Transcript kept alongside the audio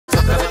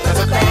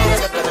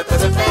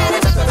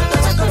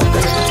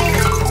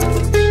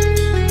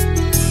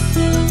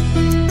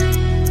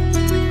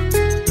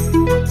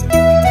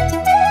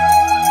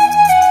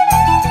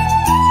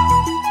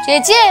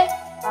ചേച്ചിയെ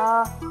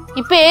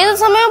ഇപ്പൊ ഏത്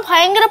സമയവും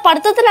ഭയങ്കര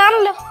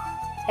പഠിത്തത്തിലാണല്ലോ.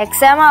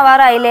 എക്സാം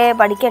ആവാറായില്ലേ,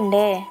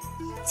 പഠിക്കണ്ടേ?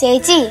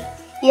 ചേച്ചി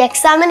ഈ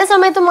എക്സാമിന്റെ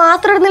സമയത്ത്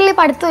മാത്രം ഇടുന്നില്ലേ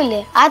പഠിത്തമില്ലേ,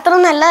 അത്ര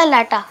നല്ലതല്ല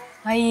കേട്ടാ.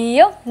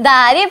 അയ്യോ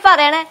ധാരി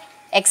പറയണേ.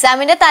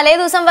 എക്സാമിന്റെ തലേ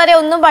ദിവസം വരെ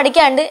ഒന്നും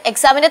പഠിക്കാണ്ട്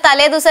എക്സാമിന്റെ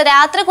തലേ ദിവസം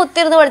രാത്രി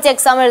കുത്തിരുന്ന് പഠിച്ച്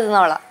എക്സാം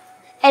എഴുതുന്നവളാ.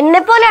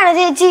 എന്നെ പോലെയാണ്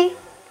ചേച്ചി.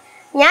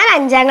 ഞാൻ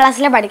 5ാം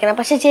ക്ലാസ്സിലെ പഠിക്കണം,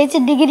 പക്ഷെ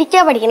ചേച്ചി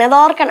ഡിഗ്രിക്കാ പഠിക്കണം, അത്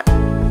ഓർക്കണം.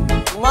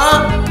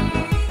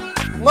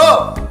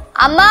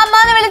 അമ്മ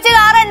അമ്മന്ന് വിളിച്ച്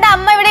കാറുണ്ട്.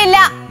 അമ്മ ഇവിടെ ഇല്ല.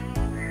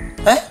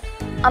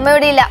 അമ്മ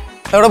ഇവിടെ ഇല്ല.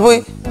 എവിടെ പോയി?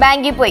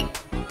 ബാങ്കിൽ പോയി.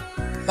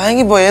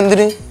 ബാങ്കിൽ പോയി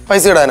എന്തിന്?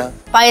 പൈസ ഇടാനാ?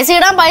 പൈസ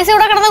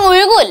ഇവിടെ കിടന്ന്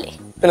ഒഴുകുമല്ലേ.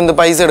 പിന്നെന്ത്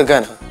പൈസ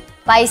എടുക്കാനാ?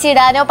 പൈസ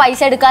ഇടാനോ പൈസ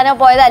എടുക്കാനോ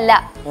പോയതല്ല.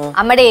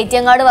 അമ്മയുടെ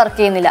ATM കാർഡ് വർക്ക്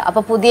ചെയ്യുന്നില്ല. അപ്പൊ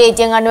പുതിയ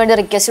ATM കാർഡിന് വേണ്ടി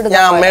റിക്വസ്റ്റ്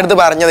ഞാൻ അമ്മയടുത്ത്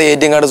പറഞ്ഞത്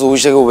ATM കാർഡ്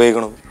സൂക്ഷിച്ചൊക്കെ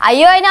ഉപയോഗിക്കണം.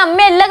 അയ്യോ അതിന്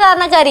അമ്മയല്ല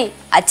കാരണക്കാരി.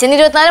 അച്ഛൻ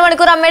 24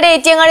 മണിക്കൂർ അമ്മയുടെ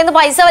ATM കാർഡിൽ നിന്ന്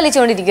പൈസ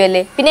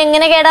വലിച്ചുകൊണ്ടിരിക്കുവല്ലേ, പിന്നെ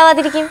എങ്ങനെ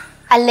കേടാവാതിരിക്കും?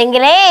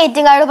 അല്ലെങ്കിലേ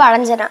ATM കാർഡ്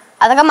പഴഞ്ചന,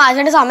 അതൊക്കെ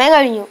മാറ്റേണ്ട സമയം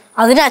കഴിഞ്ഞു.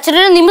 അതിന്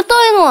അച്ഛനൊരു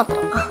നിമിത്തമായിരുന്നു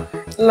മാത്രം.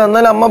 അല്ല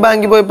എന്നാലും അമ്മ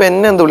ബാങ്കിൽ പോയപ്പോ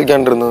എന്നെ എന്താ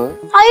വിളിക്കാണ്ടിരുന്നത്?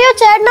 അയ്യോ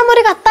ചേട്ടനമ്മ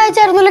ഒരു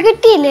കത്തയച്ചായിരുന്നല്ലോ,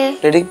 കിട്ടിയില്ലേ?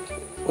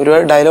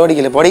 ഒരുപാട് ഡയലോഗ്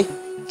അടിക്കില്ലേ പൊടി.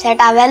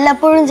 ചേട്ടാ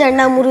വല്ലപ്പോഴും ചേട്ടൻ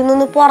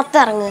മുറിന്നൊന്ന്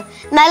പുറത്തിറങ്ങ്,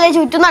 എന്നാലേ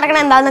ചുറ്റും നടക്കണ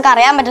എന്താന്നൊക്കെ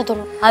അറിയാൻ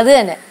പറ്റത്തുള്ളൂ. അത്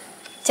തന്നെ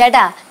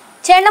ചേട്ടാ.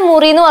 ചേട്ടന്റെ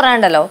മുറി എന്ന്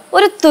പറയാണ്ടല്ലോ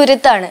ഒരു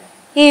തുരുത്താണ്.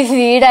 ഈ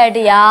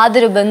വീടായിട്ട്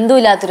യാതൊരു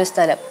ബന്ധുവില്ലാത്തൊരു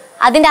സ്ഥലം.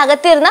 അതിന്റെ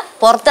അകത്തിരുന്ന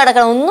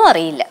പുറത്തടക്കണം ഒന്നും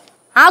അറിയില്ല.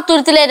 ആ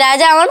തുരുത്തിലെ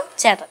രാജാവാണ്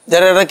ചേട്ടൻ.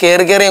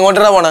 കേറി കേറി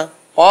എങ്ങോട്ടാ പോണേ?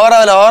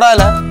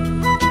 ഓവറാവല.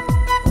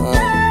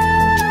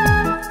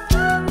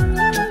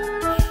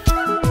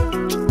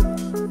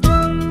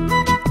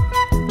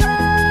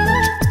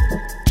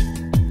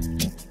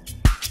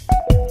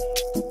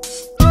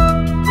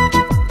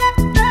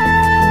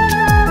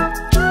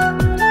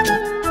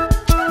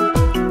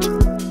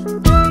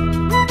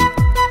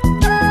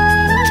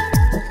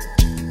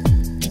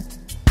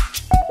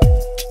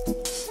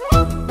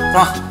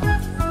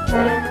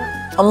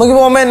 അമ്മക്ക്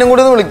പോകുമ്പോ എന്നെ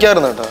കൂടെ ഒന്ന്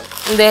വിളിക്കാറുണ്ട് കേട്ടോ.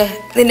 എന്തേ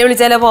നിന്നെ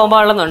വിളിച്ചാലോ പോകാൻ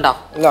പാടുന്നുണ്ടോ?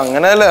 ഇല്ല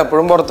അങ്ങനെയല്ലേ,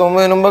 എപ്പോഴും പുറത്തു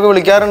പോകുമ്പോ മുമ്പൊക്കെ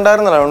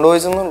വിളിക്കാറുണ്ടായിരുന്നല്ലോ, അതുകൊണ്ട്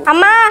ചോദിച്ചെന്നുള്ളൂ.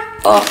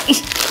 ഓ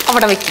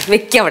അവിടെ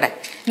വെക്ക അവിടെ.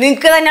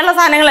 നിങ്ങക്ക് തന്നെയുള്ള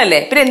സാധനങ്ങളല്ലേ,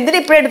 പിന്നെ എന്തിനാ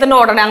ഇപ്പഴും എടുത്തോണ്ട്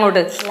ഓടണേ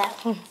അങ്ങോട്ട്?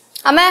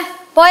 അമ്മേ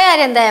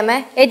പോയാരും എന്താ അമ്മേ?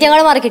 ATM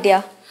കാർഡ് മാറി കിട്ടിയാ?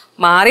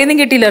 മാറിയൊന്നും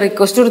കിട്ടിയില്ല,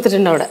 റിക്വസ്റ്റ്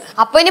കൊടുത്തിട്ടുണ്ട് അവിടെ.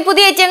 അപ്പൊ ഇനി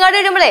പുതിയ ATM കാർഡ്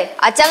വരുമ്പോഴേ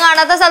അച്ഛൻ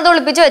കാണാത്ത സ്ഥലത്ത്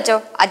ഒളിപ്പിച്ചു വെച്ചോ.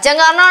 അച്ഛൻ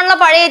കാരണമാണല്ലോ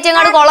പഴയ ATM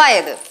കാർഡ്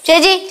കൊളായത്.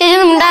 ചേച്ചി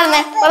ഒന്നും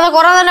ഉണ്ടായിരുന്നേ,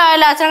 കുറെ നേരം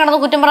ആയല്ലോ അച്ഛനെ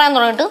കിടന്ന് കുറ്റം പറയാൻ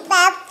തുടങ്ങിട്ട്.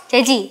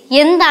 ചേച്ചി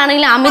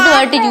എന്താണെങ്കിലും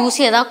അമിതമായിട്ട് യൂസ്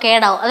ചെയ്താൽ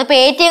കേടാവും. അതിപ്പോ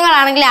ATM കാർഡ്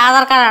ആണെങ്കിലും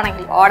ആധാർ കാർഡ്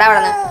ആണെങ്കിലും. ഓടെ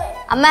അവിടെ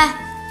അമ്മ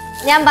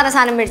ഞാൻ പറഞ്ഞ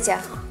സാധനം മേടിച്ചാ?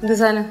 എന്ത്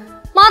സാധനം?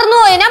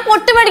 മറന്നുപോയി. ഞാൻ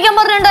പൊട്ട് മേടിക്കാൻ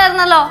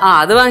പറഞ്ഞിട്ടുണ്ടായിരുന്നല്ലോ.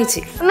 അത്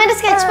വാങ്ങിച്ചു. അമ്മേന്റെ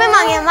സ്കെച്ച് പെൻ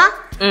വാങ്ങിയമ്മ?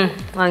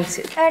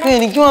 വാങ്ങിച്ചു.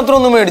 എനിക്ക് മാത്രം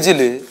ഒന്നും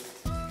മേടിച്ചില്ലേ?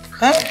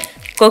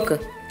 കൊക്ക്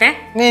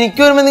എനിക്ക്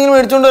വരുമ്പോ എന്തെങ്കിലും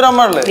മേടിച്ചോണ്ട് വരാൻ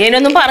പാടില്ലേ?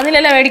 ഞാനൊന്നും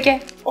പറഞ്ഞില്ലല്ലോ മേടിക്കാൻ.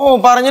 ഓ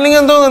പറഞ്ഞില്ലെങ്കിൽ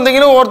എന്തോ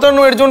എന്തെങ്കിലും ഓർത്തോണ്ട്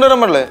മേടിച്ചോണ്ട്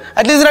വരാൻ പാടില്ലേ?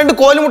 അറ്റ്ലീസ്റ്റ് 2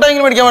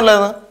 കോലുമുട്ടായെങ്കിലും മേടിക്കാൻ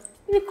പാടില്ലായിരുന്നു.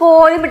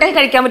 കോഴി മിഠായി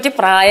കഴിക്കാൻ പറ്റിയ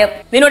പ്രായം.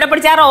 നിന്നോടെ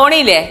പഠിച്ച ആ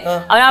റോണിയില്ലേ,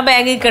 അവൻ ആ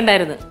ബാങ്കിൽ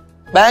നിൽക്കണ്ടായിരുന്നു.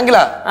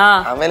 ബാങ്കിലാ?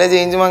 അമ്മയിലെ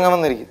ചേഞ്ച് വാങ്ങാൻ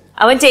വന്നിരിക്കും.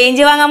 അവൻ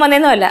ചേഞ്ച് വാങ്ങാൻ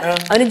വന്നേന്നല്ല,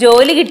 അവന്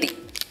ജോലി കിട്ടി.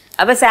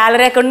 അപ്പൊ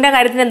സാലറി അക്കൗണ്ടിന്റെ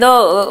കാര്യത്തിന് എന്തോ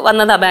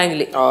വന്നതാ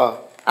ബാങ്കില്.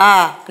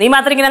 നീ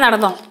മാത്രം ഇങ്ങനെ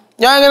നടന്നോ?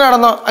 ഞാൻ ഇങ്ങനെ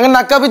നടന്നോ? അങ്ങനെ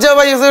നക്കാപ്പിച്ച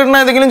പൈസ കിട്ടണ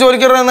എന്തെങ്കിലും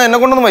ജോലിക്ക് എന്നെ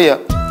കൊണ്ടൊന്നും വയ്യ.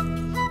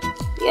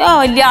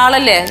 വലിയ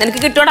ആളല്ലേ, നിനക്ക്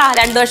കിട്ടൂടാ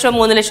 2 ലക്ഷം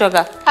 3 ലക്ഷം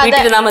ഒക്കെ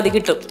വീട്ടിലിരുന്നാ മതി,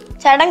 കിട്ടും.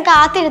 ചേട്ടൻ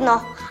കാത്തിരുന്നോ,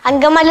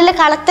 അങ്കമാലിയിലെ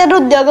കളക്ടറുടെ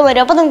ഉദ്യോഗം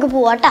വരും, അപ്പൊ നമുക്ക്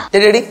പോവാട്ടാ.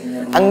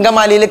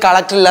 അങ്കമാലിയിൽ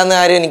കളക്ടർ ഇല്ലാന്ന്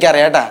കാര്യം എനിക്ക്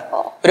അറിയാട്ടാ.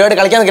 ഒരുപാട്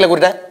കളിക്കാൻ നിൽക്കില്ല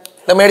കുട്ടേ.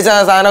 മേടിച്ച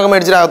സാധനമൊക്കെ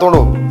മേടിച്ചിട്ട് അകത്തോണ്ട്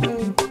പോകും.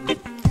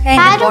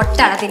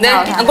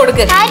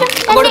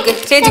 കൊടുക്ക്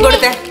ചേച്ചി,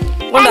 കൊടുത്തേ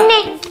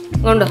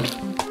കൊണ്ടോ,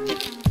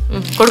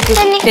 കൊടുക്ക്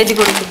ചേച്ചി,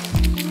 കൊടുക്ക്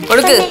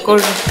കൊടുക്ക്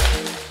കൊടുക്ക്.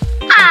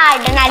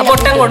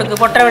 പൊട്ടൻ കൊടുക്ക്.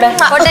 പൊട്ട എവിടെ?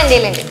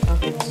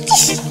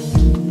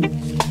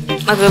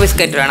 നമുക്ക്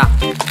ബിസ്ക്കറ്റ് വേണം.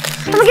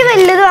 നമുക്ക്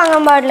വലുത്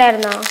വാങ്ങാൻ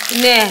പാടില്ലായിരുന്നോ?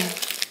 പിന്നെ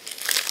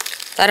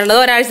തരേണ്ടത്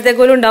ഒരാഴ്ചത്തേക്ക്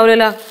പോലും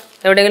ഉണ്ടാവില്ലല്ലോ,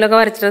 എവിടെയെങ്കിലും ഒക്കെ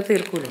വരച്ചിട്ട്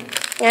തീർക്കൂല.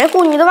 ഞാൻ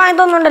കുഞ്ഞത് വാങ്ങി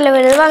തന്നുണ്ടല്ലോ,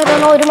 വലുത് വാങ്ങി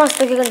തന്ന 1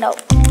 മാസത്തേക്ക് ഉണ്ടാവും.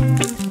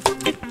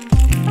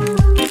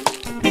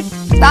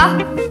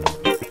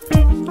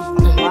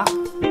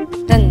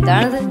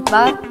 എന്താണിത്?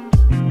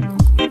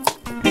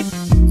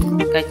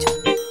 കഴിച്ചു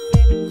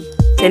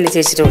ചെല്ലി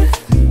ചേച്ചിട്ട് കൂടെ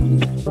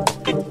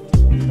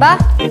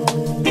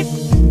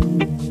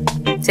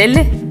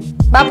ചെല്ല്.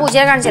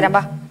 പൂജയെ കാണിച്ചു തരാം.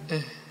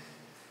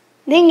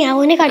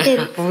 ഞാൻ കാട്ടി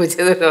പൂജ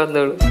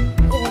വന്നോളൂ.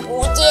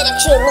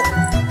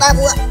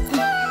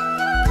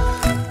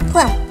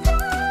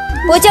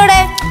 പൂച്ചയുടെ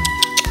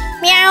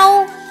മ്യാവ്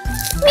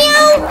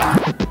മ്യാവ്.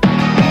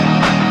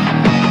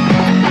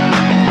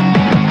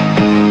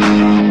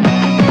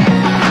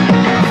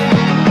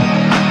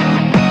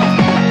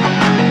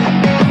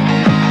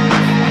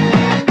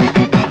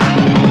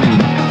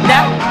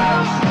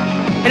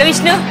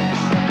 വിഷ്ണു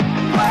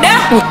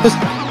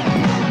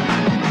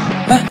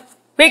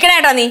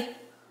വിളിക്കണേട്ടാ. നീ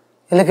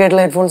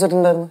കേട്ടില്ല, ഹെഡ്ഫോൺസ്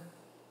ഇട്ടുണ്ടായിരുന്നു.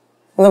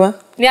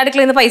 നീ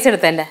അടുക്കളയിൽ നിന്ന് പൈസ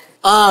എടുത്തേ?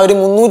 ഒരു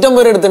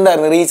 350 രൂപ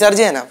എടുത്തിട്ടുണ്ടായിരുന്നു റീചാർജ്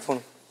ചെയ്യാനാ ഫോൺ.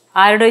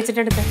 ആരോട്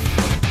വെച്ചിട്ട് എടുത്തേ?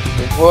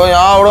 ഇപ്പൊ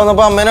ഞാൻ അവിടെ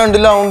വന്നപ്പോ അമ്മേനെ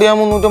കണ്ടില്ല, അതുകൊണ്ട് ഞാൻ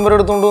 350 രൂപ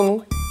എടുത്തോണ്ട് വന്നു.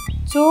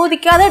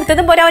 ചോദിക്കാതെ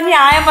എടുത്തതും പോലെ അവൻ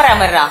ന്യായം പറയാൻ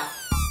പറ്റാ.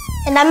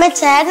 എന്റെ അമ്മ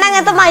ചേട്ടൻ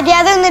അങ്ങനത്തെ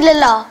മര്യാദ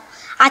ഒന്നുമില്ലല്ലോ.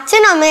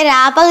 അച്ഛനും അമ്മയും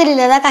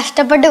രാപ്പകലില്ലാതെ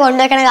കഷ്ടപ്പെട്ട്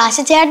കൊണ്ടുവയ്ക്കണ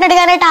കാശ് ചേട്ടൻ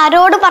എടുക്കാനായിട്ട്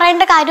ആരോട്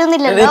പറയേണ്ട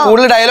കാര്യമൊന്നുമില്ലല്ലോ.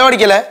 കൂടുതൽ ഡയലോഗ്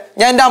അടിക്കല്ലേ?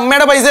 ഞാൻ എന്റെ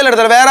അമ്മയുടെ പൈസ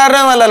എടുത്തത്, വേറെ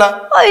ആരുടെ നല്ലല്ലോ.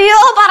 അയ്യോ,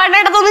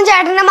 പറയേണ്ടതൊന്നും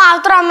ചേട്ടന്റെ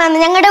മാത്രം അമ്മയാണ്,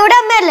 ഞങ്ങളുടെ കൂടെ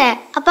അമ്മയല്ലേ.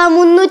 അപ്പൊ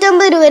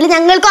 350 രൂപയിൽ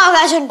ഞങ്ങൾക്കും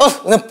അവകാശമുണ്ട്.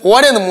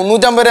 പോരെ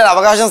 350 രൂപ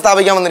അവകാശം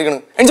സ്ഥാപിക്കാൻ വന്നിരിക്കണ്.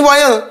 എനിക്ക്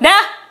പോയത്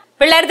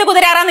പിള്ളേരത്തെ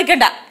കുതിരാറാൻ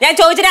നിൽക്കണ്ട. ഞാൻ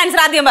ചോദിച്ചിട്ട്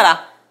ആൻസർ ആദ്യം പറ.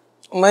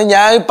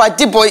 ഞാൻ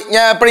പറ്റിപ്പോയി,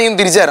 ഞാൻ എപ്പോഴെങ്കിലും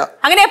തിരിച്ചു തരാം.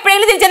 അങ്ങനെ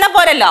എപ്പോഴെങ്കിലും തിരിച്ചെന്നാ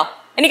പോരല്ലോ.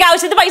 എനിക്ക്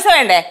ആവശ്യത്തിന് പൈസ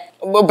വേണ്ടേ?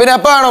 പിന്നെ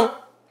എപ്പോ വേണം?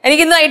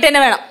 എനിക്ക് ഇന്ന് വൈകിട്ട്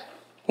തന്നെ വേണം.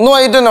 ഇന്ന്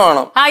വൈകിട്ട് തന്നെ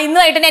വേണം? ആ, ഇന്ന്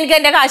വൈകിട്ട് തന്നെ എനിക്ക്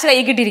എന്റെ കാശ് കൈ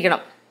കിട്ടിയിരിക്കണം.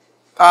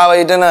 ആ,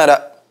 വൈകിട്ട് തന്നെ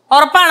തരാം.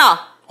 ഉറപ്പാണോ?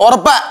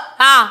 ഉറപ്പാ.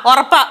 ആ,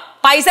 ഉറപ്പാ.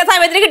 പൈസ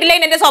സമയത്തിന് കിട്ടില്ല,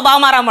 എന്റെ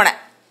സ്വഭാവം മാറാൻ പോണേ.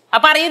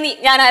 അപ്പൊ അറിയൂ നീ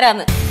ഞാൻ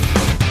ആരാന്ന്.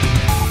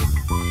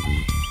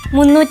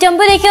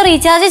 350 രൂപയ്ക്ക്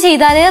റീചാർജ്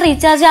ചെയ്താലേ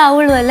റീചാർജ്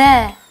ആവുള്ളൂ അല്ലേ?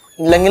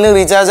 ഇല്ലെങ്കിൽ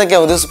റീചാർജ് ഒക്കെ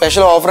ഒരു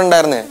സ്പെഷ്യൽ ഓഫർ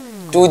ഉണ്ടായിരുന്നേ,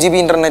 2 GB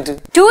ഇന്റർനെറ്റ്.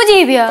 2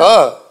 GB? ഓ,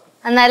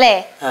 എന്നാലേ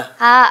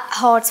ആ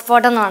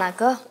ഹോട്ട്സ്പോട്ട് ഒന്ന്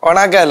ഓണാക്കോ.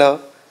 ഓണാക്കാലോ.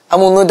 ആ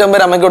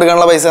 350 അമ്മയ്ക്ക്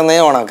കൊടുക്കാനുള്ള പൈസ തന്നെ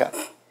ഓണാക്കാം.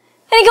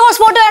 എനിക്ക്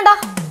ഹോട്ട്സ്പോട്ട് വേണ്ട.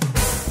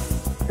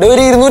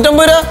 ഒരു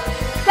 250 രൂപ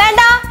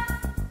വേണ്ട.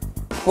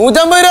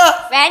 150 രൂപ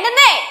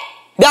വേണ്ടെന്നേ.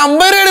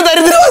 50 രൂപയാണ്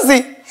ദരിദ്രവാസി.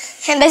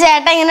 എന്റെ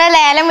ചേട്ടൻ ഇങ്ങനെ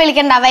ലേലം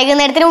വിളിക്കണ്ട,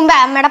 വൈകുന്നേരത്തിന് മുമ്പ്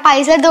അമ്മയുടെ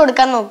പൈസ എടുത്ത്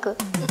കൊടുക്കാൻ നോക്ക്,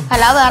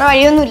 അല്ലാതെ വേറെ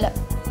വഴിയൊന്നുമില്ല.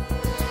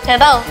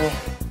 ചേട്ടോ,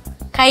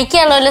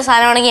 കഴിക്കാനുള്ള വല്ല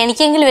സാധനമാണെങ്കിൽ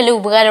എനിക്കെങ്കിലും വലിയ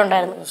ഉപകാരം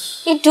ഉണ്ടായിരുന്നു.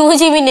 ഈ 2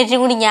 GB നെറ്റും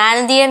കൂടി ഞാൻ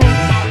എന്ത് ചെയ്യാൻ?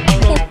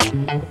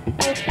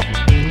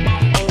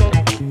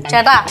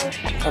 ചേട്ടാ,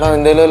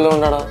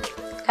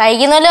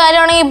 കഴിക്കുന്ന വല്ല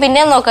കാര്യമാണെങ്കിൽ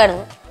പിന്നെ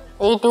നോക്കായിരുന്നു.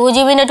 ഈ 2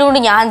 GB നെറ്റ് കൊണ്ട്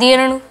ഞാൻ എന്ത്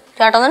ചെയ്യാനാണ്?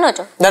 ചേട്ടൻ തന്നെ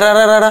വെച്ചോ.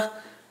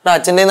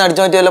 അച്ഛൻ്റെ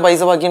അടിച്ചു മാറ്റി വല്ല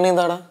പൈസ ബാക്കിയുണ്ടെങ്കിൽ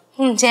താടാ.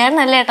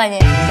 ചേട്ടനല്ലേ ഏട്ടാ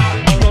ഞാൻ.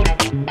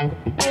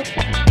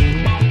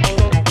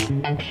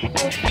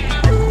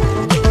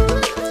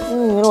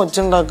 ഇങ്ങനെ ഒച്ച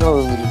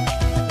ഉണ്ടാക്കണത്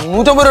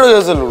 150 രൂപ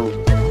കേസല്ലേ ഉള്ളൂ.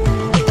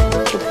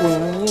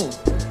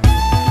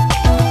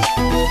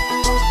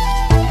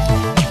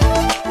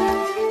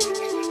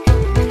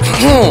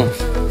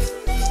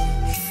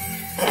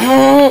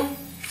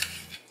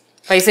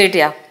 പൈസ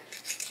കിട്ടിയാ?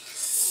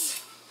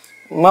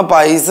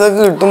 പൈസ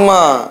കിട്ടുമ്മാ.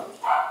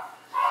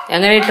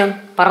 എങ്ങനെ കിട്ടും?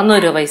 പറന്നു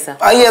വരുമോ പൈസ?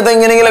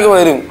 അതെങ്ങനെങ്കിലൊക്കെ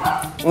വരും.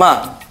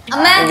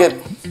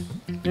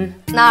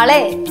 നാളെ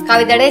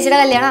കവിതയുടെ ചേച്ചിയുടെ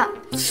കല്യാണ.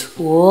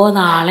 ഓ,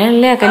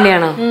 നാളെയല്ലേ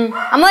കല്യാണം?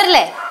 അമ്മ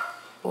വരില്ലേ?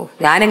 ഓ,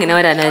 ഞാനെങ്ങനെ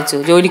വരാനാ വെച്ചു?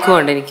 ജോലിക്ക്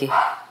പോകണ്ട എനിക്ക്.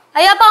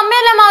 അയ്യോ, അപ്പൊ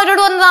അമ്മയല്ലേ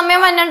അവരോട് വന്നത്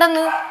അമ്മയും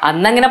വന്നണ്ടെന്ന്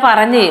അന്നങ്ങനെ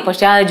പറഞ്ഞേ.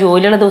 പക്ഷെ ആ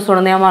ജോലിയുള്ള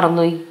ദിവസമാണെന്ന് ഞാൻ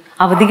മറന്നുപോയി.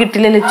 അവധി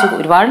കിട്ടില്ലല്ലോ വെച്ചു.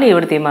 ഒരുപാട് ലീവ്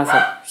എടുത്ത ഈ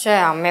മാസം. പക്ഷെ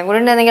അമ്മയും കൂടെ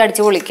ഉണ്ടെന്നെങ്കിൽ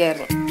അടിച്ചു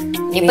പൊളിക്കായിരുന്നു.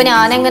 ഇനിയിപ്പൊ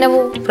ഞാനെങ്ങനെ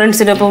പോവും?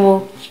 ഫ്രണ്ട്സിന്റെ ഒപ്പം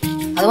പോവും.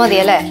 അത്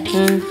മതിയല്ലേ?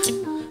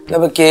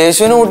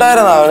 കേശുവിന്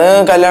കൂട്ടായിരുന്നു. അവന്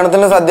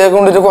കല്യാണത്തിന്റെ സദ്യയൊക്കെ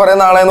കൊണ്ടിട്ട് കുറെ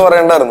നാളെന്ന്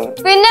പറയണ്ടായിരുന്നു.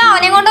 പിന്നെ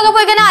അവനെ കൊണ്ടൊക്കെ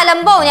പോയി കഴിഞ്ഞാൽ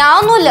അലമ്പാവും. ഞാൻ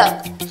ഒന്നുമില്ല.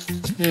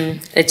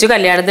 ലച്ചു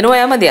കല്യാണത്തിന്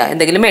പോയാൽ മതിയാ?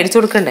 എന്തെങ്കിലും മേടിച്ചു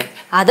കൊടുക്കണ്ടേ?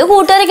 അത്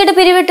കൂട്ടുകാരൊക്കെ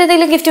പിരിവിട്ട്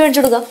എന്തെങ്കിലും ഗിഫ്റ്റ്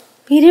മേടിച്ചു കൊടുക്കാം.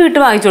 പിരിവിട്ട്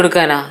വാങ്ങിച്ചു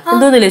കൊടുക്കാനാ?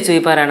 എന്തോന്ന് ലച്ചു ഈ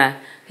പറയണേ?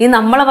 ഈ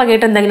നമ്മളെ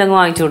വകയിട്ട് എന്തെങ്കിലും അങ്ങ്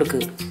വാങ്ങിച്ചു കൊടുക്ക്.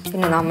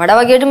 പിന്നെ നമ്മുടെ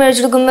വകയായിട്ട്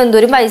മേടിച്ചു കൊടുക്കുമ്പോ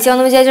എന്തോരം പൈസ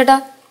ആണെന്ന് വിചാരിച്ചേട്ടാ?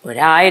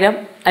 1000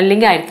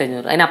 അല്ലെങ്കിൽ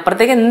 1500.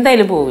 അതിനപ്പുറത്തേക്ക്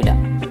എന്തായാലും പോവില്ല.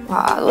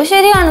 അത്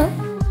ശരിയാണ്.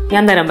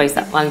 ഞാൻ തരാം പൈസ,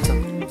 വാങ്ങിച്ചോ.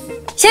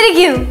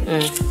 ശരിക്കും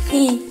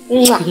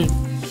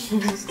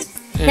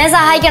ഞാൻ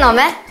സഹായിക്കണോ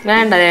അമ്മേ?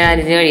 വേണ്ട, ഞാൻ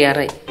അരിഞ്ഞ്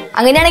കഴിയാറായി.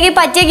 അങ്ങനെയാണെങ്കിൽ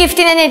പറ്റിയ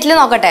ഗിഫ്റ്റ് ഞാൻ നെറ്റിൽ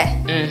നോക്കട്ടെ.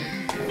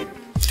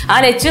 ആ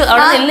ലച്ചു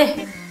അവിടെ നില്ലേ.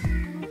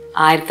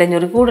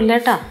 1500 കൂടില്ല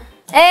കേട്ടാ.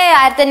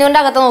 1500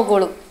 അകത്ത്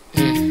നോക്കോളൂ.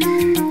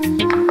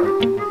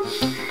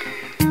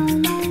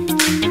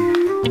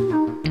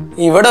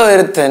 ഇവിടെ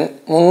ഒരുത്തൻ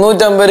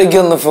 350 രൂപയ്ക്ക്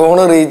ഒന്ന്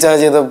ഫോണ്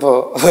റീചാർജ് ചെയ്തപ്പോ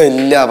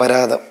വലിയ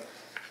അപരാധം.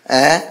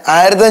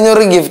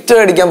 1500 ഗിഫ്റ്റ്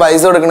മേടിക്കാൻ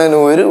പൈസ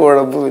കൊടുക്കണതിന് ഒരു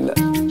കുഴപ്പമില്ല.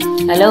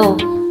 ഹലോ,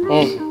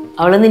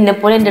 അവള്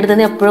നിന്നെപ്പോലെ എന്റെ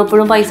അടുത്ത്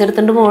എപ്പോഴും പൈസ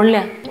എടുത്തോണ്ട് പോണില്ല.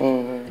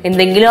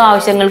 എന്തെങ്കിലും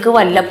ആവശ്യങ്ങൾക്ക്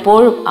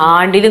വല്ലപ്പോഴും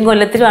ആണ്ടിലും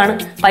കൊല്ലത്തിലുമാണ്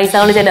പൈസ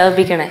അവള്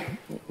ചെലവഴിപ്പിക്കണേ.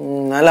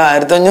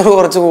 1500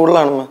 കുറച്ച്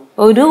കൂടുതലാണ്.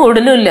 ഒരു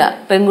കൂടുതലും ഇല്ല.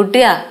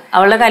 പെൺകുട്ടിയാ.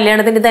 അവളുടെ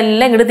കല്യാണത്തിന്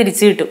ഇതെല്ലാം ഇങ്ങോട്ട്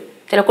തിരിച്ചു കിട്ടും.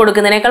 ചില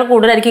കൊടുക്കുന്നതിനേക്കാൾ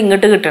കൂടുതലായിരിക്കും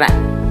ഇങ്ങോട്ട് കിട്ടണേ.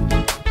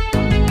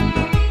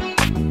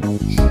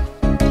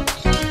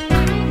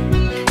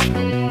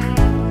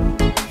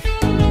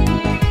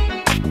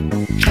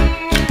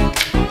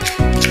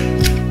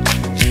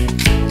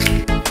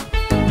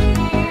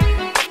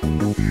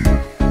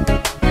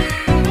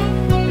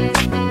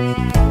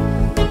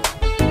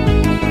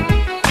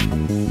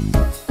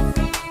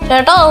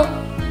 ചേട്ടോ,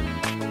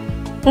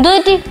 എന്ത്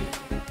പറ്റി?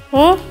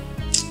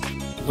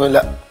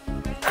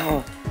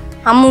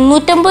 ആ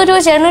 350 രൂപ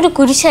ചേട്ടനൊരു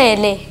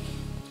കുരിശായല്ലേ?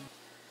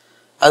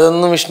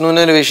 അതൊന്നും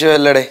വിഷ്ണുവിന് ഒരു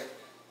വിഷയമല്ലടേ.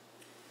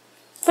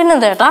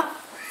 പിന്നെന്താ ചേട്ടാ?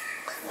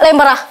 അല്ലേ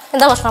പറ,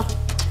 എന്താ പ്രശ്നം?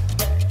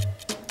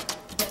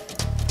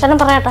 ചേട്ടൻ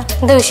പറയാട്ടാ,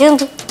 എന്താ വിഷയം?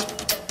 എന്ത്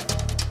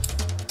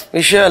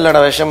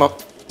വിഷയമല്ലടാ, വിഷമം.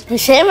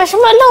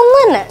 വിഷയമല്ല, ഒന്നും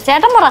തന്നെ.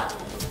 ചേട്ടൻ പറ.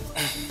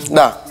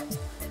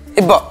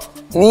 ഇപ്പൊ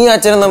നീ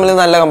അച്ഛനും തമ്മിൽ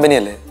നല്ല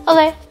കമ്പനിയല്ലേ?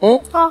 അതെ.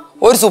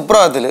 ഒരു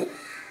സുപ്രഭാതത്തില്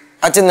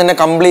അച്ഛൻ നിന്നെ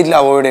കംപ്ലീറ്റ്ലി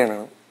അവോയ്ഡ് ചെയ്യണം.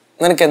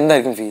 നിനക്ക്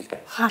എന്തായിരിക്കും ഫീൽ?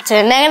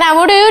 അച്ഛനെ അങ്ങനെ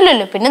അവോയ്ഡ്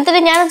ചെയ്യൂലല്ലോ. പിന്നെന്തിനാ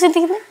ഞാൻ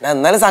ചിന്തിക്കുന്നത്?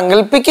 എന്നാലും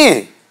സങ്കല്പിക്കേ.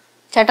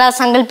 ചേട്ടാ,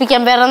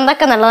 സങ്കല്പിക്കാൻ വേറെ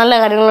എന്തൊക്കെ നല്ല നല്ല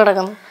കാര്യങ്ങൾ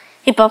നടക്കുന്നു.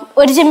 ഇപ്പം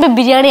ഒരു ചെമ്പ്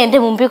ബിരിയാണി എന്റെ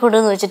മുമ്പിൽ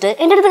കൊണ്ടുവന്ന് വെച്ചിട്ട്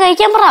എന്റെ അടുത്ത്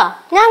കഴിക്കാൻ പറ.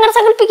 ഞാൻ അങ്ങനെ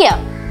സങ്കല്പിക്കാം.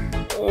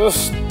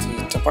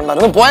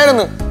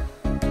 പോയായിരുന്നു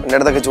എന്റെ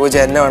അടുത്തൊക്കെ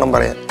ചോദിച്ചാൽ എന്നെ വേണം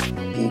പറയാൻ.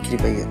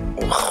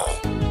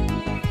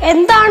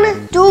 എന്താണ്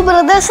ടു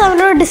ബ്രദേഴ്സ്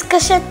അവരുടെ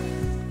ഡിസ്കഷൻ?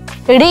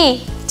 എടി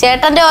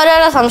ചേട്ടന്റെ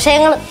ഓരോരോ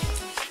സംശയങ്ങൾ.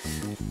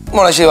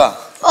 മോളെ ശിവ,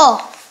 ഓ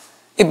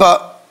ഇപ്പൊ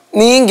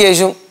നീയും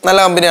കേശും നല്ല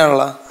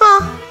കമ്പനിയാണല്ലോ.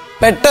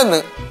 പെട്ടെന്ന്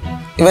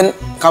ഇവൻ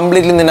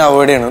കംപ്ലീറ്റ്ലി നിന്നെ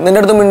അവോയ്ഡ് ചെയ്യണം, നിന്റെ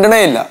അടുത്ത് മിണ്ടണേ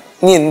ഇല്ല.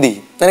 നീ എന്ത്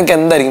ചെയ്യും? നിനക്ക്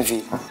എന്തായിരിക്കും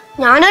ഫീൽ?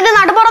 ഞാനൊരു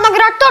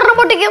നടുപ്പുറന്നൊക്കെ ഒറ്റ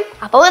പൊട്ടിക്കും.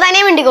 അപ്പൊ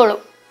തന്നെ മിണ്ടിക്കോളും.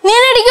 നീ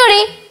എന്നെ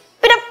അടിക്കോടി?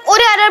 പിന്നെ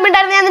ഒരു കാര്യം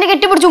മിണ്ടായിരുന്നു ഞാൻ നിന്നെ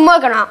കെട്ടിപ്പിടിച്ച് ഉമ്മ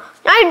വെക്കണം.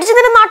 ഞാൻ ഇടിച്ച്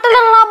നിന്റെ നാട്ടിലെ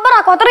റബ്ബറാ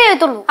കൊത്ര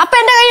ചെയ്യത്തുള്ളൂ. അപ്പൊ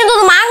എന്റെ കയ്യിൽ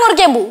തോന്നുന്നു മാങ്ങ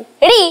മുറിക്കാൻ പോവും.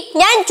 എടി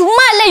ഞാൻ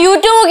ചുമ്മാ അല്ല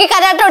യൂട്യൂബ് നോക്കി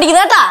കരാട്ട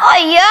ഓടിക്കുന്ന കേട്ടാ.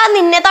 അയ്യോ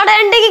നിന്നെ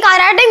തടയണ്ടെങ്കിൽ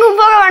കരാട്ടയും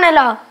കുമ്പൊക്കെ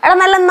വേണല്ലോ. എടാ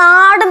നല്ല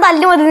നാടും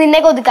തല്ലി മതി നിന്നെ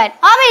ഒതുക്കാൻ.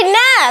 ആ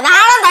പിന്നെ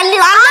നാളെ തല്ലി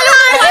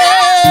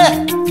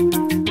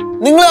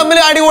നിങ്ങൾ തമ്മിൽ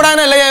അടി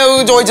കൂടാനല്ല ഞാൻ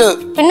ചോദിച്ചത്.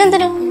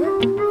 പിന്നെന്തിനു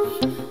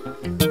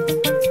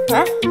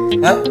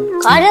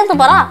കാര്യം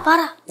പറ പറ.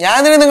 ഞാൻ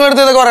നിങ്ങളുടെ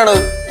അടുത്ത് ഇതൊക്കെ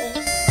പറയണത്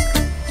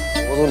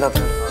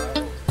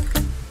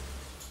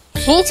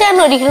ഈ ചേട്ടൻ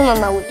ഒരിക്കലും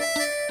നന്നാവൂല.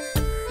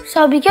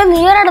 ശപിക്കാൻ നീ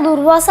ഒരാടെ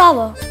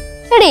ദുർവാസാവോ?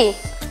 എടി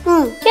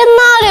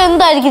എന്നാലും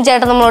എന്തായിരിക്കും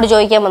ചേട്ടൻ നമ്മളോട്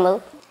ചോദിക്കാൻ വന്നത്?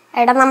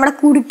 എടാ നമ്മുടെ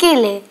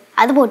കുടുക്കയില്ലേ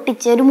അത്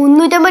പൊട്ടിച്ച് ഒരു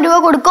 350 രൂപ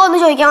കൊടുക്കോ എന്ന്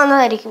ചോദിക്കാൻ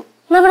വന്നതായിരിക്കും.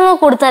 എന്നാ പിന്നെ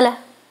നമുക്ക് കൊടുത്താലേ?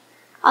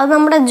 അത്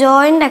നമ്മുടെ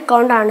ജോയിന്റ്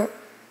അക്കൗണ്ട് ആണ്.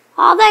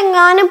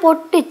 അതെങ്ങാനും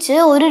പൊട്ടിച്ച്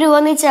 1 രൂപ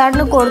നീ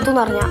ചേട്ടന് കൊടുത്തു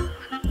പറഞ്ഞാ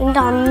നിന്റെ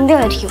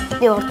അന്ത്യമായിരിക്കും.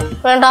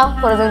 വേണ്ട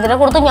വെറുതെ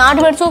കൊടുത്ത് ഞാൻ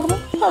മേടിച്ചു നോക്കുന്നു.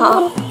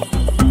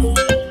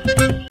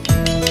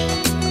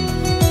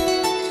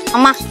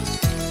 അമ്മ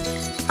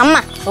അമ്മ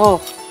ഓ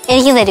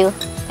എനിക്കും തരുമോ?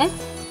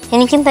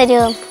 എനിക്കും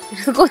തരുമോ?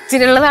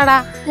 കൊച്ചിനുള്ളതാടാ.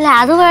 അല്ല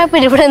അത്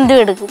കുഴപ്പമില്ല, ഇവിടെ എന്തും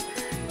എടുക്കും.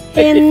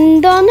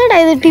 എന്താന്നടാ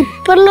ഇത്?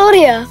 ടിപ്പർ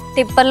ലോറിയാ?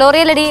 ടിപ്പർ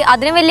ലോറിയല്ലടി,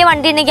 അതിനും വലിയ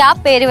വണ്ടി ഉണ്ടെങ്കിൽ ആ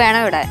പേര് വേണം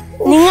ഇവിടെ.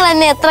 നിങ്ങൾ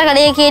എന്നെ എത്ര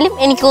കളിയാക്കിയാലും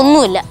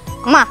എനിക്കൊന്നുമില്ല.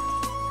 അമ്മ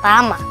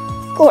താമ്മ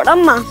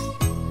കൊടമ്മ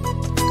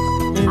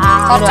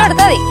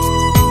കുറച്ചെടുത്താ മതി.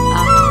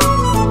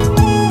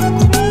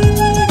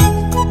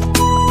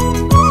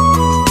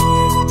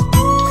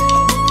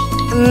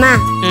 അമ്മ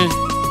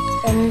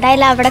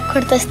എന്തായാലും അവിടെ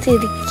കൊടുത്ത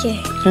സ്ഥിതിക്ക്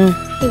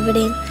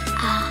ഇവിടെയും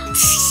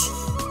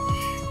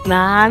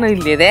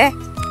നാണില്ലേ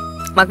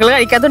മക്കള്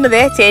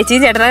കഴിക്കാത്തോണ്ടേ ചേച്ചി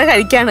ചേട്ടനൊക്കെ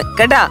കഴിക്കാണ്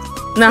കേട്ടാ.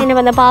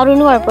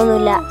 പാറുവിന്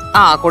കുഴപ്പമൊന്നുമില്ല.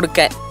 ആ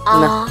കൊടുക്കാൻ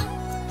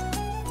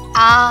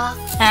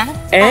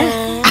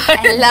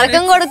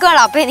എല്ലാവർക്കും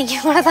കൊടുക്കുവാളോ, അപ്പൊ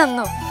എനിക്കും കൂടെ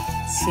തന്നു.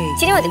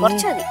 ഇച്ചിരി മതി,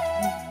 കുറച്ച് മതി.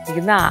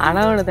 എനിക്ക്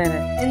നാണമാണ് തന്നെ.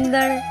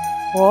 എന്താണ്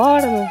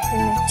ഓടുന്നു?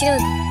 ഇച്ചിരി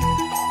മതി.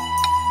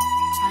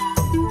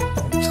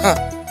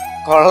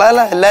 കൊള്ളാല,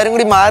 എല്ലാരും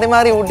കൂടി മാറി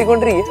മാറി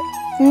ഊട്ടിക്കൊണ്ടിരിക്കുക.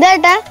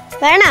 എന്താ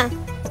വേണ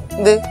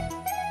ഇത്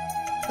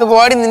ഇത്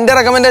പോടി, നിന്റെ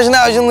റെക്കമെൻഡേഷന്റെ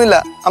ആവശ്യമൊന്നുമില്ല.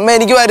 അമ്മ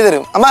എനിക്ക് വാരി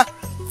തരും. അമ്മ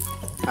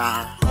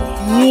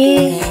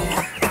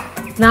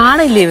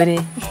നാണില്ലേ ഇവന്?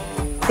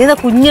 നീ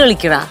കുഞ്ഞു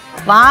കളിക്കണ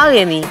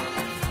വാവേ നീ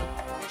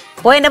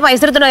പോയി എന്റെ പൈസ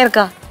എടുത്തിട്ടോ ഇറക്ക.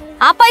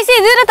 ആ പൈസ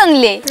ഇതുവരെ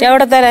തന്നില്ലേ?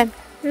 എവിടെ തരാൻ?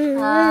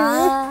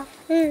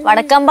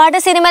 വടക്കമ്പാട്ട്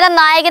സിനിമയിലെ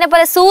നായകനെ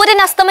പോലെ സൂര്യൻ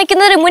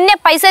അസ്തമിക്കുന്നതിന് മുന്നേ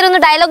പൈസ തരുന്ന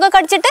ഡയലോഗൊക്കെ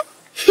അടിച്ചിട്ട്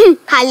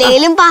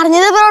അല്ലേലും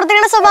പറഞ്ഞത്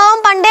പ്രവർത്തിക്കുന്ന സ്വഭാവം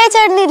പണ്ടേ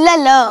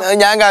ചേട്ടനില്ലല്ലോ.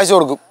 ഞാൻ കാശ്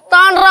കൊടുക്കും.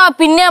 താണ്ടാ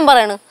പിന്നെ ഞാൻ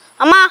പറയണ്.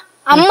 അമ്മ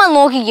അമ്മ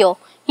നോക്കിക്കോ,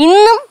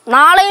 ഇന്നും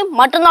നാളെയും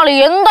മറ്റന്നാളും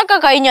എന്തൊക്കെ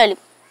കഴിഞ്ഞാലും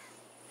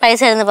പൈസ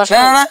തരുന്ന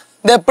പ്രശ്നം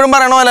ഇത് എപ്പോഴും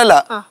പറയണ പോലല്ല.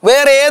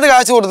 വേറെ ഏത്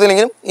കാശ്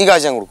കൊടുത്തില്ലെങ്കിലും ഈ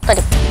കാശ് ഞാൻ കൊടുക്കും.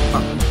 തരും.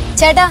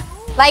 ചേട്ടാ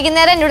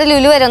വൈകുന്നേരം എന്നോട്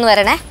ലുലു വരെ ഒന്ന്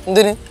വരണേ.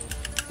 എന്തിന്?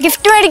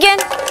 ഗിഫ്റ്റ് മേടിക്കാൻ.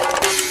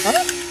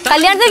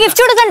 കല്യാണത്തിന്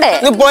ഗിഫ്റ്റ് കൊടുക്കണ്ടേ?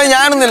 നീ പോയി,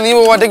 ഞാനൊന്നില്ല, നീ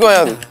ഒറ്റയ്ക്ക്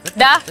പോയാൽ മതി.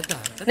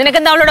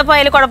 നിനക്കെന്താ അവളോടെ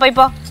പോയാലും കുഴപ്പം?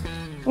 ഇപ്പൊ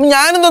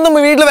ഞാനെന്തൊന്നും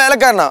വീട്ടിലെ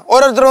വേലക്കാരനാ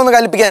ഓരോരുത്തരും ഒന്ന്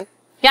കൽപ്പിക്കാൻ.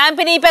 ഞാൻ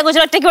പിന്നെ ഈ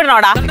പെങ്കുച്ചിനെ ഒറ്റയ്ക്ക്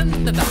വിടണോടാ?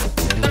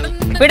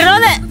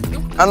 വിടണോന്ന്?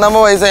 അന്നമ്മ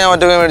പൈസ ഞാൻ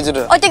ഒറ്റയ്ക്ക്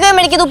മേടിച്ചിട്ട്. ഒറ്റയ്ക്ക്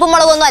മേടിക്കുന്നത് ഉപ്പും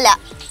മുളകൊന്നും അല്ല,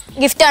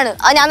 ഗിഫ്റ്റ് ആണ്.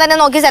 അത് ഞാൻ തന്നെ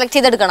നോക്കി സെലക്ട്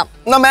ചെയ്തെടുക്കണം.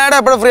 എന്നാ മേഡം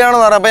എപ്പോഴും ഫ്രീ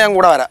ആണെന്ന് പറയാം, അപ്പൊ ഞാൻ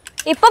കൂടെ വരാം.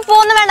 ഇപ്പൊ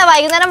പോന്ന് വേണ്ട,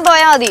 വൈകുന്നേരം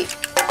പോയാ മതി.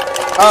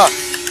 ആ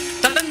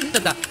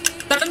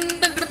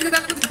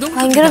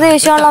ഭയങ്കര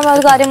ദേഷ്യമുള്ള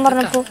ഒരു കാര്യം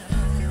പറഞ്ഞപ്പോ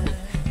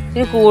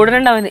ഇനി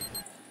കൂടുതലുണ്ടാവന്.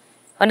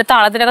 അവന്റെ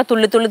താളത്തിനൊക്കെ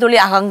തുള്ളി തുള്ളി തുള്ളി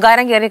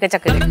അഹങ്കാരം കയറിയൊക്കെ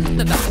ചക്കന്.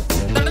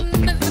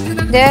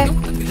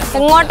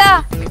 എങ്ങോട്ടാ?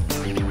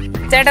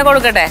 ചേട്ടാ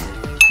കൊടുക്കട്ടെ?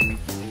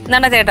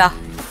 എന്നാ ചേട്ടാ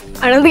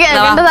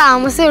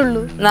താമസേ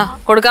ഉള്ളൂ. എന്നാ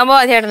കൊടുക്കാൻ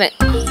പോവാ ചേട്ടന്.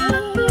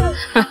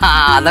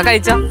 അതാ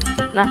കഴിച്ചോ.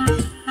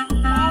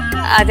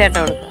 ആ ചേട്ടാ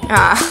കൊടുക്ക.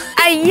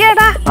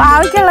 അയ്യടാ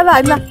ആവശ്യമുള്ളതാ.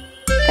 എന്നാ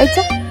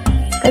കഴിച്ചോ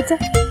കഴിച്ചോ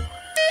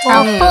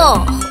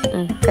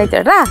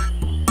കഴിച്ചോട്ടാ.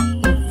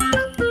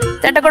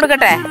 ചേട്ടാ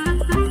കൊടുക്കട്ടെ?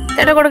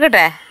 ചേട്ടാ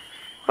കൊടുക്കട്ടെ?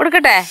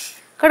 കൊടുക്കട്ടെ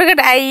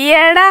കൊടുക്കട്ടെ.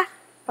 അയ്യടാ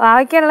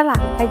പാവയ്ക്കുള്ളതാ.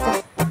 കഴിച്ചോ.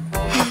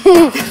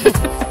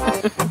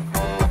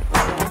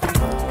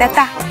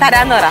 ചേട്ടാ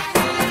തരാന്ന് പറ.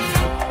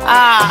 ആ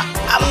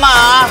അമ്മ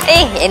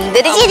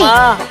എന്തൊരു ചിരി.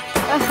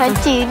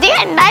 ചിരി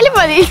കണ്ടാലും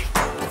മതി.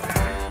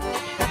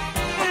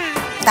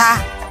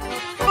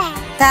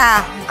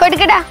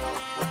 കൊടുക്കടാ.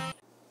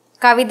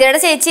 കവിതയുടെ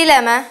ചേച്ചിയില്ലേ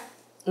അമ്മ?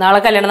 നാളെ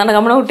കല്യാണം നടക്കാൻ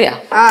നമ്മുടെ കുട്ടിയാ.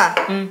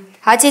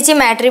 ആ ചേച്ചി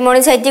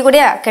മാട്രിമോണി സൈറ്റിൽ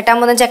കൂടിയാ കെട്ടാൻ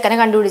പോകുന്ന ചെക്കനെ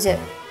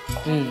കണ്ടുപിടിച്ചത്.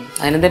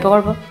 അതിനെന്താ ഇപ്പൊ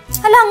കുഴപ്പം?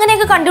 അല്ല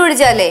അങ്ങനെയൊക്കെ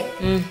കണ്ടുപിടിച്ചല്ലേ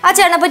ആ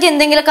ചേട്ടനെ പറ്റി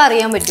എന്തെങ്കിലുമൊക്കെ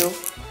അറിയാൻ പറ്റുമോ?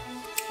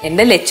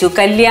 എന്റെ ലച്ചു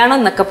കല്യാണം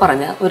എന്നൊക്കെ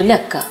പറഞ്ഞ ഒരു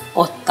ലക്ക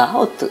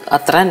ഒത്ത്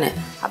അത്ര തന്നെ.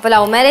 അപ്പൊ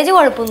ലവ് മാരേജ്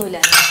കുഴപ്പമൊന്നുമില്ല.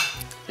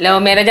 ലവ്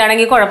മാരേജ്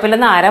ആണെങ്കിൽ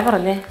കുഴപ്പമില്ലെന്ന് ആരാ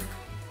പറഞ്ഞേ?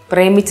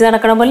 പ്രേമിച്ച്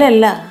നടക്കണ പോലെ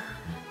അല്ല,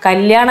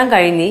 കല്യാണം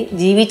കഴിഞ്ഞ്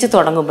ജീവിച്ചു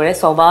തുടങ്ങുമ്പോഴേ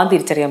സ്വഭാവം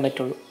തിരിച്ചറിയാൻ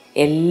പറ്റുള്ളൂ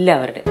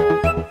എല്ലാവരുടെ.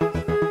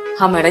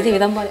 അമ്മയുടെ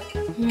ജീവിതം പോലെ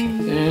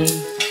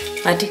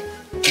മാറ്റി.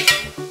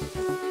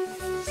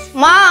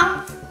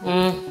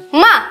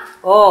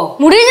 ഓ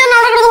മുടി ഞാൻ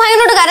അവിടെ കിടന്ന്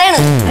ഭയങ്കര കരയാണ്.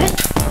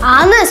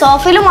 ആന്ന്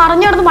സോഫയിൽ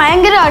മറിഞ്ഞു കിടന്ന്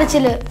ഭയങ്കര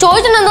അടിച്ചില്.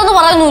 ചോദിച്ചിട്ട് എന്താന്ന്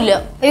പറയുന്നില്ല.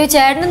 അയ്യോ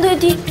ചേട്ടൻ എന്ത്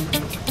പറ്റി?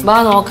 വാ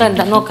നോക്കാം,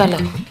 എന്താ നോക്കാലോ.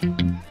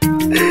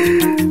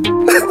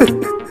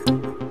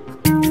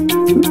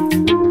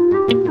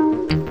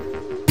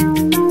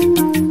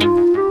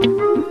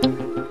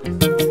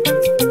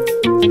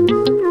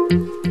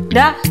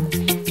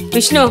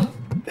 വിഷ്ണു,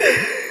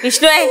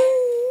 വിഷ്ണുവേ,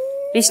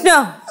 വിഷ്ണു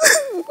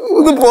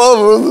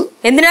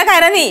എന്തിനാ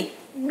കരനീ?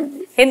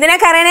 എന്തിനാ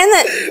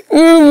കരയണേന്ന്?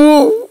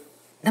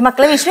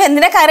 മക്കളെ വിഷ്ണു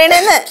എന്തിനാ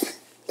കരയണേന്ന്?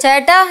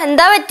 ചേട്ടാ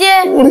എന്താ പറ്റിയേ?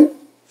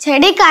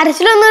 ചെടി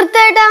കരച്ചിലൊന്നും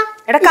നിർത്തേട്ടാ.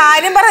 എടാ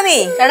കാര്യം പറ നീ.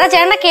 ചേട്ടാ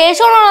ചേട്ടന്റെ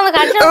കേശോളാണെന്ന്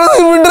കരച്ചിൽ.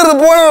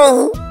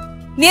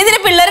 നീ എന്തിനാ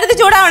പിള്ളേരുടെ അടുത്ത്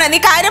ചൂടാവണേ? നീ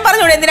കാര്യം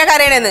പറഞ്ഞൂടെ എന്തിനാ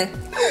കരയണേന്ന്?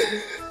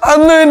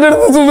 അന്ന് എന്റെ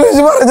അടുത്ത്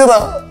സുമേഷ് പറഞ്ഞതാ.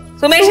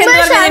 സുമേഷ് എന്ത്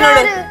പറഞ്ഞു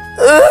നിന്നോട്?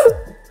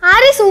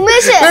 ആര്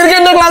സുമേഷ്? എനിക്ക്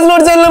എന്റെ ക്ലാസ്സിൽ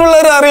പഠിച്ച എല്ലാ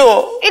പിള്ളേരെ അറിയോ?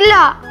 ഇല്ല.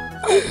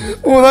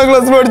 3ാം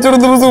ക്ലാസ്സിൽ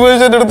പഠിച്ചെടുത്തപ്പോ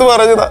സുമേഷ് എന്റെ അടുത്ത്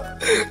പറഞ്ഞതാ,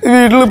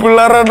 വീട്ടില്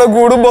പിള്ളേരുടെ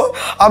കൂടുമ്പോ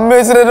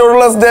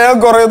അമ്മേശ്വരനോടുള്ള സ്നേഹം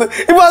കുറയത്.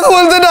 ഇപ്പൊ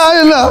അതുപോലെ തന്നെ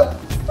ആയില്ല.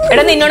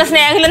 എടാ നിന്നോട്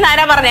സ്നേഹമില്ലെന്ന്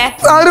ആരാ പറഞ്ഞേ?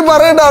 ആരും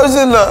പറയേണ്ട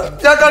ആവശ്യമില്ല,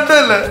 ഞാൻ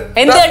കണ്ടല്ലേ.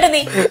 എന്ത് കണ്ടു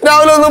നീ?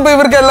 രാവിലെ വന്നപ്പോ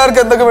ഇവർക്ക്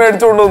എല്ലാവർക്കും എന്തൊക്കെ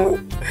മേടിച്ചോണ്ട് വന്നു.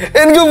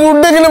 എനിക്ക്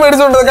ഫുഡെങ്കിലും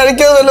മേടിച്ചോണ്ട്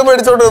കഴിക്കാതെ വല്ലതും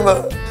മേടിച്ചോണ്ട് വന്ന.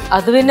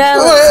 അത് പിന്നെ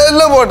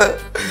എല്ലാം പോട്ടെ,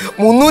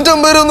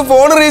 350 ഒന്ന്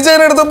ഫോൺ റീചാർജ്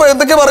ചെയ്യാൻ എടുത്തപ്പോ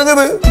എന്തൊക്കെ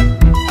പറഞ്ഞത്?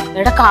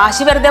 എടാ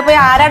കാശ് വെറുതെ പോയി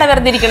ആരാടാ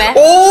വെറുതെ ഇരിക്കണേ?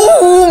 ഓ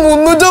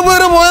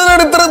 350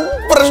 പോയതാണ് ഇത്ര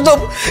പ്രശ്നം.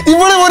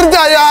 ഇവിടെ ഒരു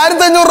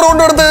 1500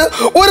 റൗണ്ട് എടുത്ത്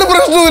ഒരു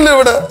പ്രശ്നവും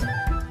ഇവിടെ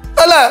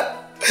അല്ലേ?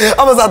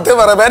 അപ്പൊ സത്യം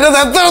പറയാം, എന്റെ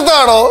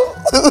ദത്തെടുത്താണോ?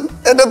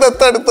 എന്റെ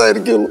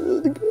ദത്തെടുത്തായിരിക്കും.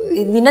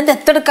 നിന്നെ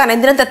ദത്തെടുക്കാൻ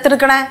എന്തിനാ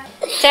ദത്തെടുക്കണേ?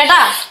 ചേട്ടാ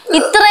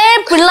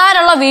ഇത്രയും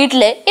പിള്ളേരുള്ള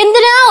വീട്ടില്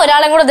എന്തിനാ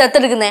ഒരാളെ കൂടെ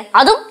ദത്തെടുക്കുന്നേ?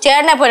 അതും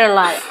ചേട്ടനെ പോലെയുള്ള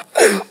ആള്.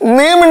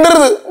 നീ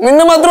മിണ്ടരുത്,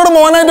 നിന്നെ മാത്രം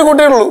മോനായിട്ട്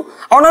കൂട്ടിയുള്ളൂ.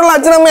 അവനുള്ള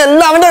അച്ഛനമ്മ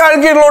എല്ലാം അവന്റെ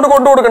കഴുകിയിലോട്ട്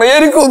കൊണ്ടു കൊടുക്കണം.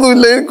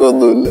 എനിക്കൊന്നുമില്ല,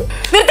 എനിക്കൊന്നുമില്ല.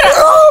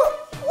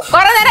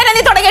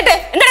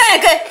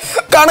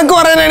 കണക്ക്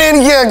പറയാനാണ്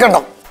എനിക്ക്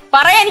കേൾക്കണം.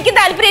 പറയാ എനിക്ക്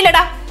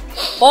താല്പര്യമില്ലടാ.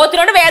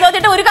 പോത്തിനോട്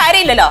വേദോത്തിട്ട് ഒരു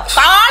കാര്യമില്ലല്ലോ.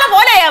 കാള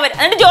പോലെ അവൻ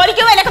എന്നിട്ട്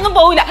ജോലിക്ക് വിലക്കൊന്നും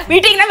പോവില്ല,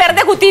 വീട്ടിൽ ഇങ്ങനെ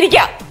വെറുതെ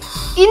കുത്തിയിരിക്കുക.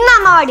 ഇന്ന്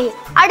അമ്മ വടി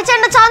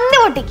അടിച്ചേണ്ട ചന്തി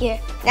പൊട്ടിക്ക്.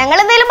 ഞങ്ങൾ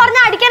എന്തെങ്കിലും പറഞ്ഞ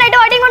അടിക്കാനായിട്ട്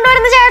വടിയും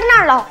കൊണ്ടുവരുന്ന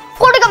ചേട്ടനാണല്ലോ.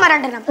 കൊടുക്കാൻ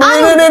വരണ്ടെണ്ണം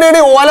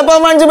ഓലപ്പാൻ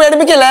വാങ്ങിച്ച്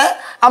പേടിപ്പിക്കല്ലേ.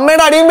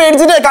 അമ്മയുടെ അടിയും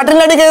പേടിച്ചിട്ട്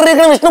കട്ടിലിന്റെ അടി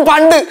കയറിയിരിക്കണ വിഷ്ണു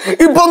പണ്ട്.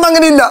 ഇപ്പൊ ഒന്നും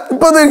അങ്ങനെ ഇല്ല.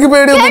 ഇപ്പൊ എനിക്ക്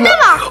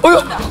പേടിയൊന്നുമില്ല.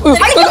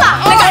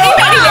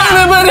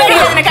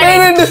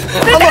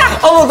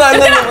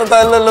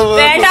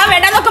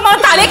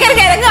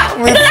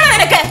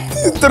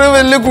 ഇത്ര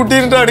വലിയ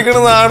കുട്ടീനിട്ട് അടിക്കണ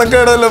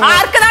നാണക്കേടല്ലോ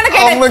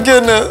അമ്മക്ക്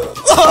തന്നെ.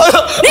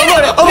 നീ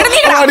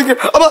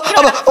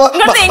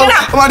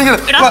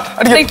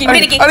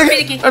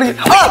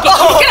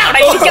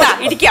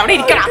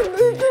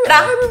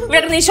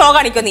ഷോ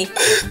കാണിക്കോ? നീ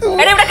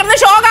ഇവിടെ കിടന്ന്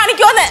ഷോ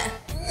കാണിക്കോന്ന്?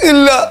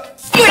 ഇല്ല.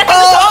 ഷോ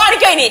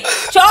കാണിക്കോ? ഇനി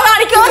ഷോ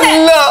കാണിക്കോന്ന്?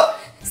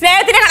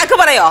 സ്നേഹത്തിന്റെ കണക്ക്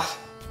പറയോ?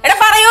 എടാ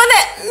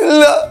പറയോന്ന്?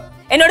 ഇല്ല.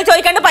 എന്നോട്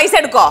ചോദിക്കാണ്ട് പൈസ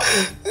എടുക്കോ?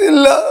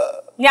 ഇല്ല.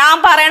 ഞാൻ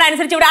പറയണ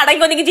അനുസരിച്ച് ഇവിടെ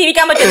അടങ്ങി ഒന്നെങ്കിൽ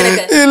ജീവിക്കാൻ പറ്റും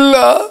നിനക്ക്? ഇല്ല.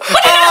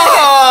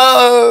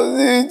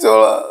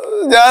 ജീവിച്ചോളാം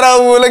ഞാൻ. ആ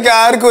മൂലക്ക്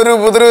ആർക്കും ഒരു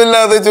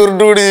ഉപദ്രവമില്ലാതെ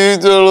ചുരുട്ടുകൂടി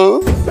ജീവിച്ചോളൂ.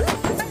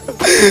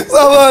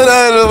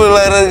 സമാധാനം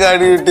പിള്ളേരെ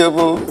കാടി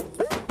കിട്ടിയപ്പോ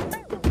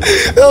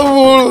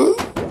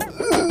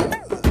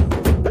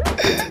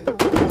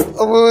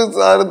അപ്പൊ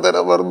സാരം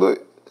തരാൻ മറന്നുപോയി.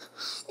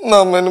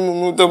 നമ്മന്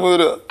 350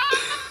 രൂപ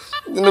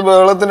ഇതിന്റെ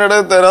ബഹളത്തിനിടെ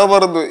തരാൻ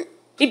മറന്നുപോയി.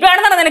 ഇപ്പൊ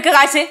എവിടെ നിനക്ക്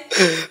കാശ്?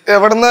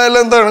 എവിടെന്നായാലും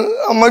എന്താണ്,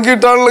 അമ്മക്ക്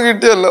കിട്ടാനുള്ള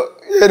കിട്ടിയല്ലോ,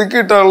 എനിക്ക്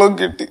കിട്ടാനുള്ള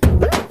കിട്ടി.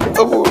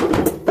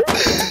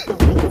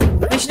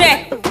 വിഷ്ണുവേ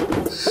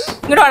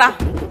ഇങ്ങോട്ട് വാടാ.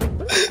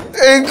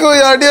 എനിക്ക്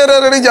അടി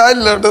വരാനാണ്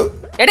ഞാനില്ല കേട്ടോ.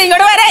 എടാ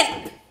ഇങ്ങോട്ട് വരാൻ.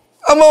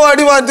 അമ്മ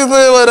വാടി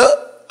മാറ്റുന്നത് വരാ.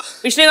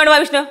 വിഷ്ണു ഇങ്ങോട്ട് വാ.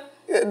 വിഷ്ണു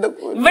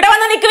ഇവിടെ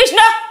വന്ന് നിക്ക്.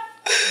 വിഷ്ണു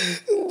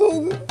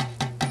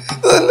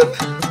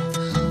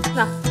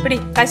പിടി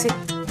കാശ്.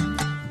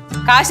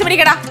 കാശ്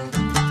പിടിക്കടാ.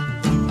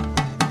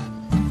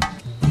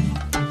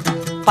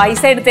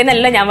 പൈസ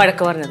എടുത്തതിനല്ല ഞാൻ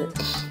വഴക്ക് പറഞ്ഞത്.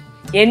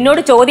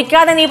 എന്നോട്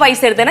ചോദിക്കാതെ നീ പൈസ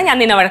എടുത്തതിനാ ഞാൻ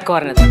നിന്നെ വഴക്ക്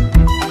പറഞ്ഞത്.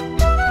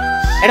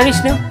 എടാ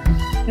വിഷ്ണു,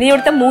 നീ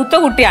ഇവിടുത്തെ മൂത്ത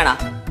കുട്ടിയാണോ?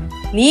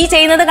 നീ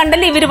ചെയ്യുന്നത്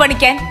കണ്ടല്ലേ ഇവര്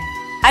പഠിക്കാൻ,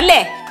 അല്ലേ?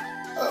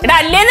 എടാ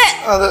അല്ലേന്ന്.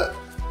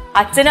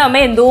 അച്ഛനും അമ്മ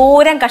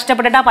എന്തോരം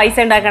കഷ്ടപ്പെട്ടിട്ടാ പൈസ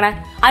ഉണ്ടാക്കണേ.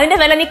 അതിന്റെ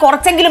വില നീ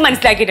കുറച്ചെങ്കിലും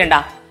മനസ്സിലാക്കിയിട്ടുണ്ടാ?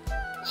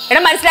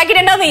 എടാ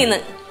മനസ്സിലാക്കിയിട്ടുണ്ടോ നീ? ഇന്ന്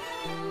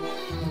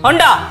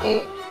ഉണ്ടോ?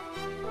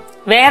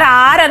 വേറെ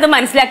ആരത്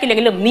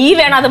മനസ്സിലാക്കില്ലെങ്കിലും നീ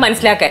വേണം അത്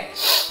മനസ്സിലാക്കാൻ.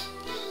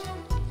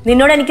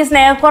 നിന്നോട് എനിക്ക്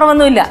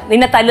സ്നേഹക്കുറവൊന്നുമില്ല.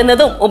 നിന്നെ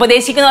തല്ലുന്നതും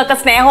ഉപദേശിക്കുന്നതും ഒക്കെ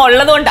സ്നേഹം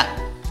ഉള്ളതുകൊണ്ടാ.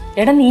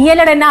 എടാ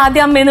നീയല്ലടാ എന്നെ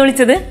ആദ്യം അമ്മയെന്ന്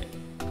വിളിച്ചത്.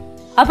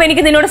 അപ്പൊ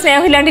എനിക്ക് നിന്നോട്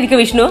സ്നേഹം ഇല്ലാണ്ടിരിക്കും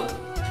വിഷ്ണു?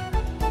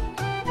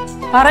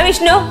 പറ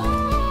വിഷ്ണു.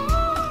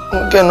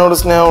 എനിക്ക് എന്നോട്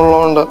സ്നേഹം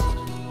ഉള്ളതുകൊണ്ട്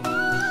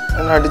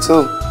എന്നെ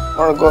അടിച്ചതും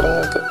വഴക്ക്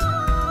പറഞ്ഞൊക്കെ.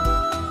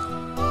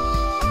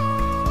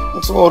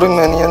 സോറി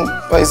മാൻ, ഞാൻ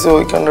പൈസ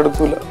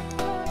ചോദിക്കാണ്ടെടുക്കൂല.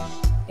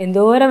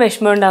 എന്തോരം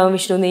വിഷമം ഉണ്ടാവും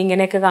വിഷ്ണു നീ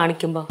ഇങ്ങനെയൊക്കെ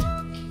കാണിക്കുമ്പോ.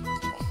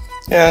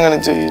 ഞാൻ അങ്ങനെ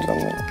ചെയ്യില്ല.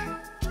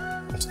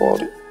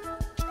 സോറി.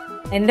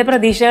 എന്റെ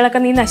പ്രതീക്ഷകളൊക്കെ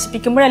നീ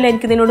നശിപ്പിക്കുമ്പോഴല്ലേ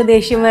എനിക്ക് നിന്നോട്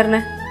ദേഷ്യം വരണേ.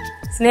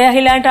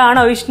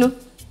 സ്നേഹമില്ലായിട്ടാണോ വിഷ്ണു?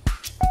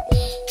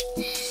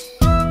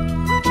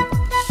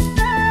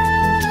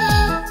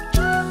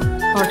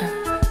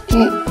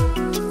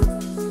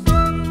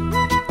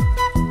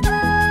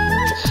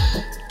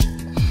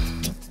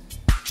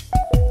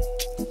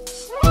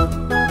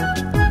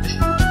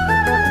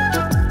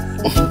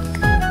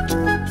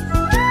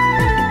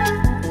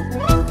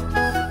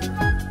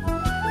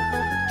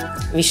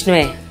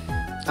 വിഷ്ണുവേ,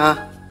 ആ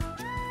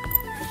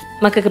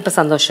മക്കൾക്ക് ഇപ്പൊ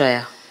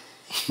സന്തോഷമായോ?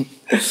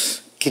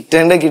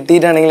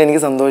 കിട്ടിയിട്ടാണെങ്കിൽ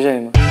എനിക്ക്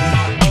സന്തോഷമായി.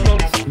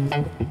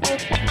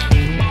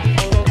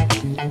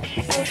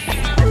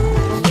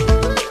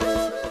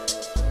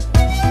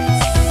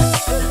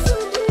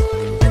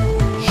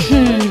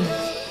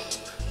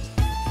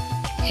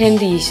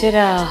 എന്റെ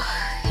ഈശ്വരാ,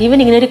 ഇവൻ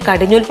ഇങ്ങനെ ഒരു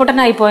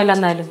കടിഞ്ഞൂൽപ്പൊട്ടനായി പോയല്ലോ.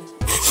 എന്നാലും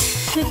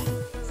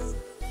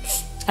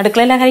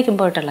അടുക്കളയിലാ കഴിക്കും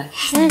പോയിട്ടുള്ള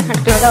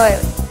അടുക്കള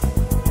പോയത്.